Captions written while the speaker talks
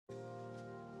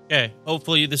Okay,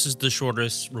 hopefully this is the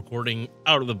shortest recording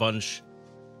out of the bunch,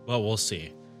 but we'll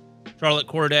see. Charlotte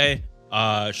Corday,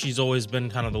 she's always been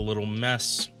kind of the little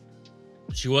mess.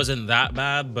 She wasn't that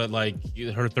bad, but like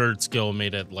her third skill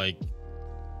made it like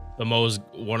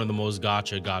one of the most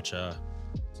gotcha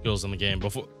skills in the game.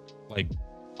 Before, like,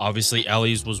 obviously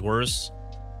Ellie's was worse,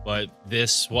 but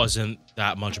this wasn't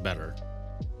that much better.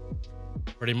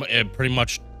 It pretty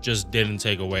much just didn't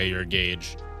take away your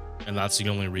gauge, and that's the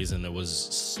only reason it was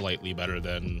slightly better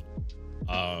than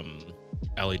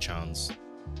Ellie Chan's.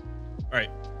 All right,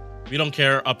 we don't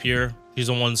care. Up here, she's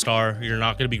a 1-star. You're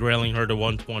not going to be grailing her to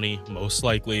 120 most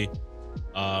likely.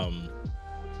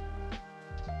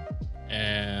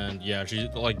 And yeah, she's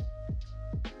like,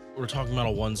 we're talking about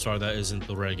a 1-star that isn't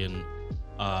the Reagan.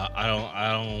 I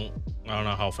don't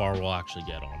know how far we'll actually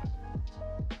get on it.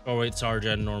 Oh wait,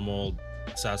 Sergeant, normal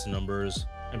assassin numbers,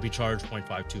 MP charge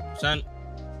 0.52%,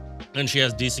 and she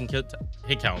has decent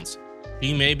hit counts.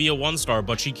 She may be a 1-star,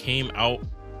 but she came out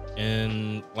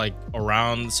in like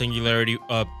around Singularity,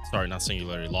 not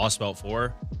Singularity, Lost Belt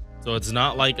 4. So it's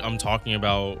not like I'm talking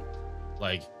about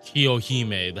like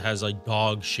Kiyohime that has like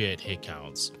dog shit hit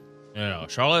counts. No,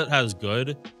 Charlotte has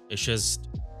good. It's just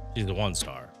she's a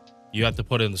 1-star. You have to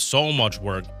put in so much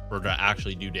work for her to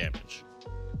actually do damage.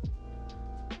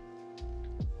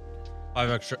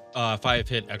 5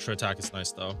 hit extra attack is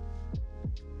nice though.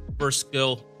 First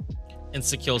skill,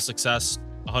 insta kill success,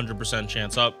 100%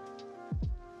 chance up,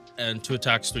 and 2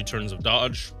 attacks, 3 turns of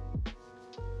dodge.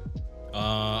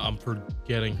 I'm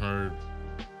forgetting her.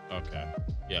 Okay,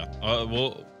 yeah.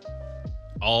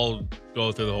 I'll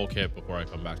go through the whole kit before I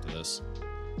come back to this,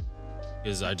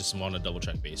 because I just want to double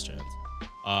check base chance.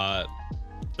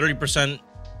 30%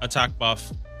 attack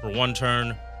buff for 1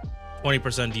 turn,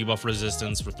 20% debuff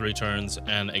resistance for 3 turns,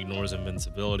 and ignores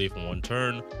invincibility for 1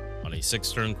 turn on a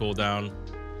 6-turn cooldown.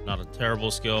 Not a terrible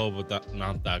skill, but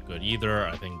not that good either.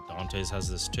 I think Dante's has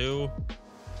this too,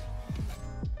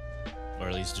 or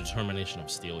at least Determination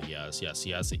of Steel. Yes, he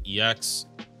has the EX,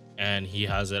 and he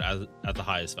has it at the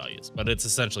highest values, but it's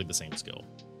essentially the same skill.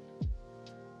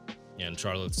 Yeah, and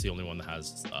Charlotte's the only one that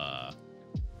has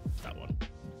that one,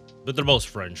 but they're both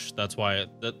French. That's why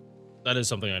that is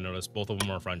something I noticed. Both of them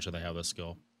are French and they have this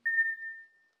skill.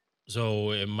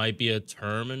 So it might be a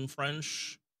term in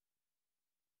French.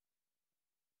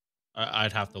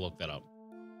 I'd have to look that up.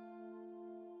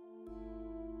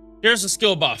 Here's the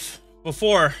skill buff.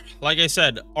 Before, like I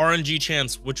said, RNG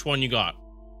chance, which one you got.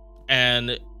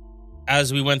 And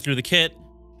as we went through the kit,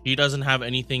 he doesn't have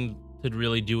anything to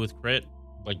really do with crit.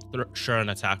 Like, sure, an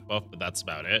attack buff, but that's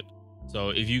about it.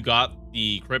 So if you got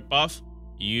the crit buff,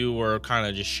 you were kind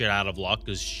of just shit out of luck,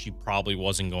 because she probably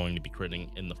wasn't going to be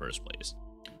critting in the first place.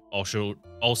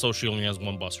 Also, she only has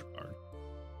 1 buster card.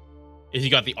 If you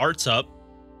got the arts up,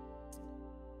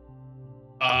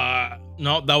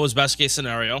 no, that was best case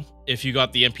scenario. If you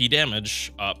got the MP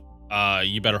damage up,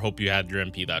 you better hope you had your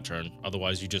MP that turn.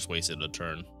 Otherwise, you just wasted a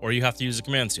turn. Or you have to use a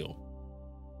command seal.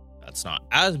 That's not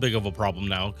as big of a problem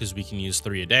now, because we can use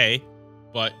 3 a day.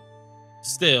 But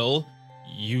still,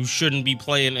 you shouldn't be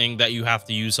planning that you have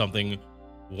to use something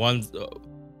once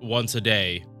a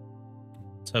day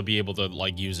to be able to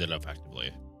like use it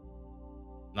effectively.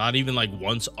 Not even like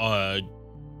once a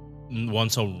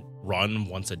run,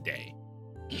 once a day.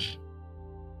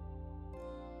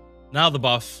 Now the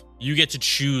buff, you get to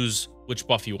choose which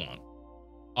buff you want.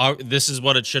 This is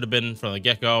what it should have been from the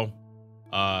get-go.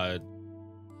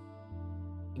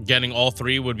 Getting all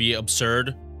 3 would be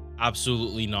absurd.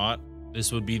 Absolutely not.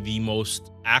 This would be the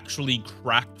most actually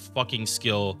cracked fucking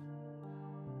skill.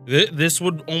 This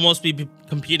would almost be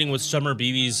competing with Summer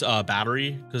BB's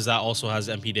battery, because that also has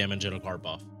MP damage and a card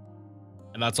buff.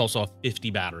 And that's also a 50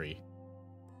 battery.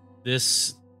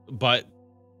 But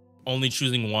only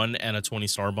choosing 1 and a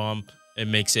 20-star bomb, it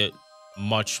makes it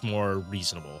much more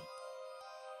reasonable.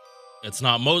 It's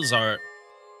not Mozart,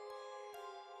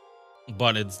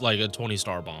 but it's like a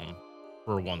 20-star bomb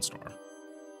for 1 star.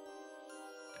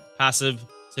 Passive,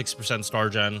 6% star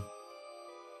gen.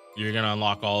 You're gonna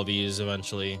unlock all of these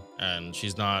eventually, and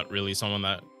she's not really someone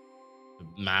that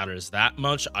matters that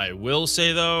much. I will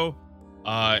say though,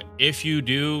 if you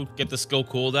do get the skill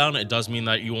cooldown, it does mean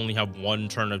that you only have 1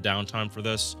 turn of downtime for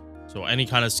this. So any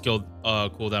kind of skill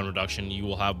cooldown reduction, you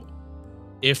will have,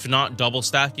 if not double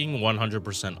stacking,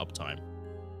 100% uptime.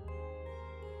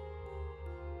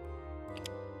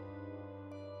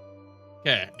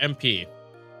 Okay, MP.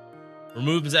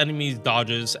 Removes enemies'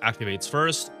 dodges, activates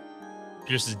first,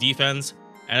 pierces defense,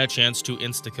 and a chance to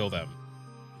insta-kill them.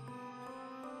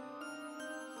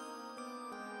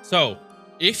 So,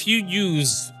 if you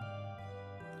use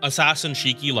Assassin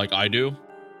Shiki like I do,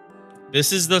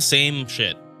 This is the same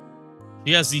shit.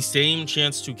 She has the same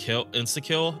chance to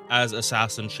insta-kill as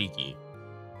Assassin Cheeky.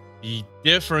 The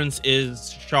difference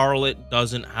is Charlotte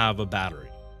doesn't have a battery.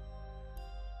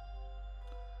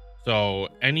 So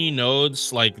any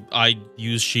nodes, like I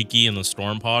use Cheeky in the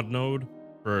Storm Pod node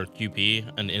for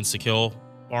QP and insta-kill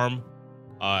farm.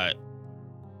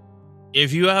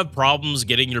 If you have problems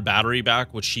getting your battery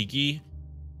back with Cheeky,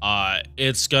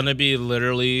 it's gonna be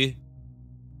literally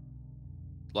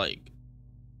like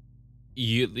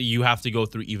you have to go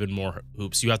through even more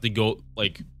hoops. You have to go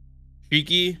like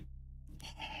Cheeky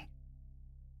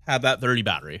had that 30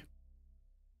 battery,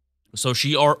 so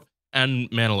and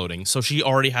mana loading, so she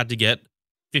already had to get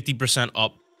 50%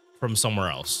 up from somewhere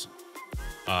else.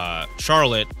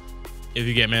 Charlotte, if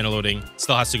you get mana loading,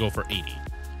 still has to go for 80.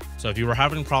 So if you were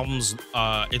having problems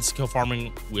insta-kill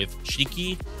farming with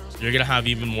Cheeky, you're gonna have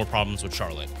even more problems with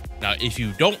Charlotte. Now, if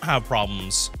you don't have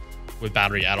problems with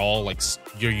battery at all, like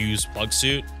you use plug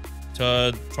suit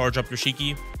to charge up your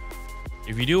Cheeky,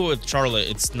 if you do it with Charlotte,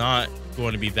 it's not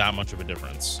going to be that much of a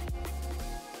difference.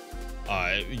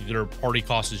 Your party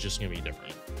cost is just gonna be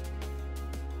different.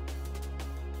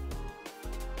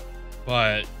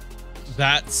 But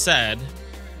that said,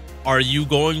 are you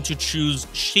going to choose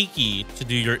Cheeky to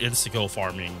do your insta-kill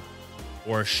farming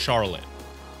or Charlotte?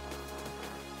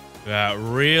 That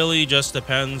really just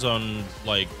depends on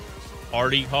like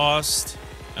party cost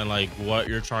and like what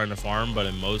you're trying to farm, but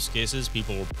in most cases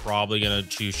people are probably gonna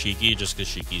choose Cheeky just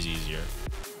because Cheeky's easier.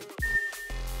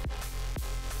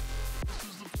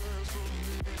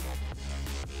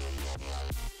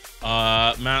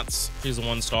 Mats, she's a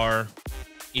 1-star.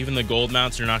 Even the gold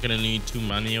mats, you're not gonna need too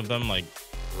many of them, like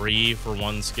 3 for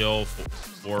one skill,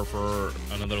 4 for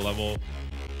another level.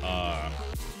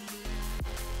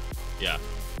 Yeah,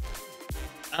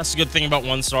 that's a good thing about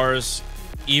 1-stars.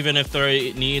 Even if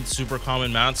they need super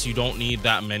common mats, you don't need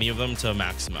that many of them to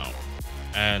max them out.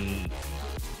 And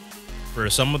for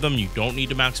some of them, you don't need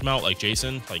to max them out, like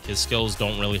Jason. Like his skills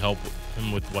don't really help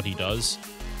him with what he does.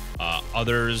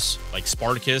 Others, like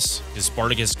Spartacus, his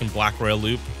Spartacus can Black Rail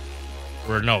loop.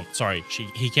 Or no, sorry,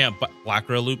 he can't Black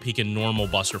Rail loop. He can normal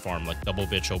Buster farm, like double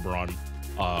bitch Oberon,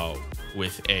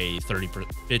 with a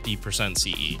 50%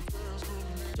 CE.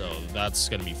 So that's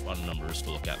gonna be fun numbers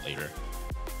to look at later.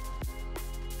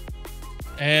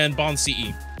 And Bond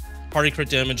CE, party crit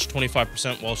damage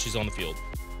 25% while she's on the field.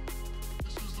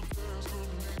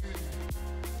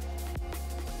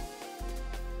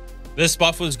 This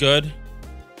buff was good,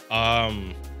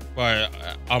 but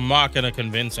I'm not gonna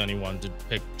convince anyone to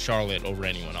pick Charlotte over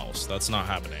anyone else. That's not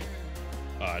happening.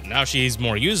 Now she's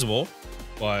more usable,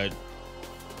 but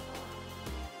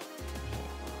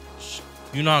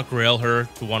do not grail her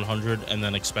to 100 and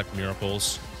then expect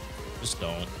miracles. Just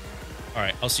don't. All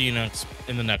right, I'll see you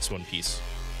in the next one. Peace.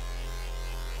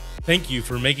 Thank you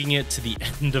for making it to the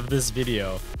end of this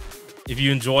video. If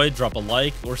you enjoyed, drop a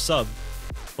like or sub.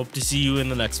 Hope to see you in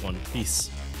the next one.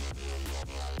 Peace.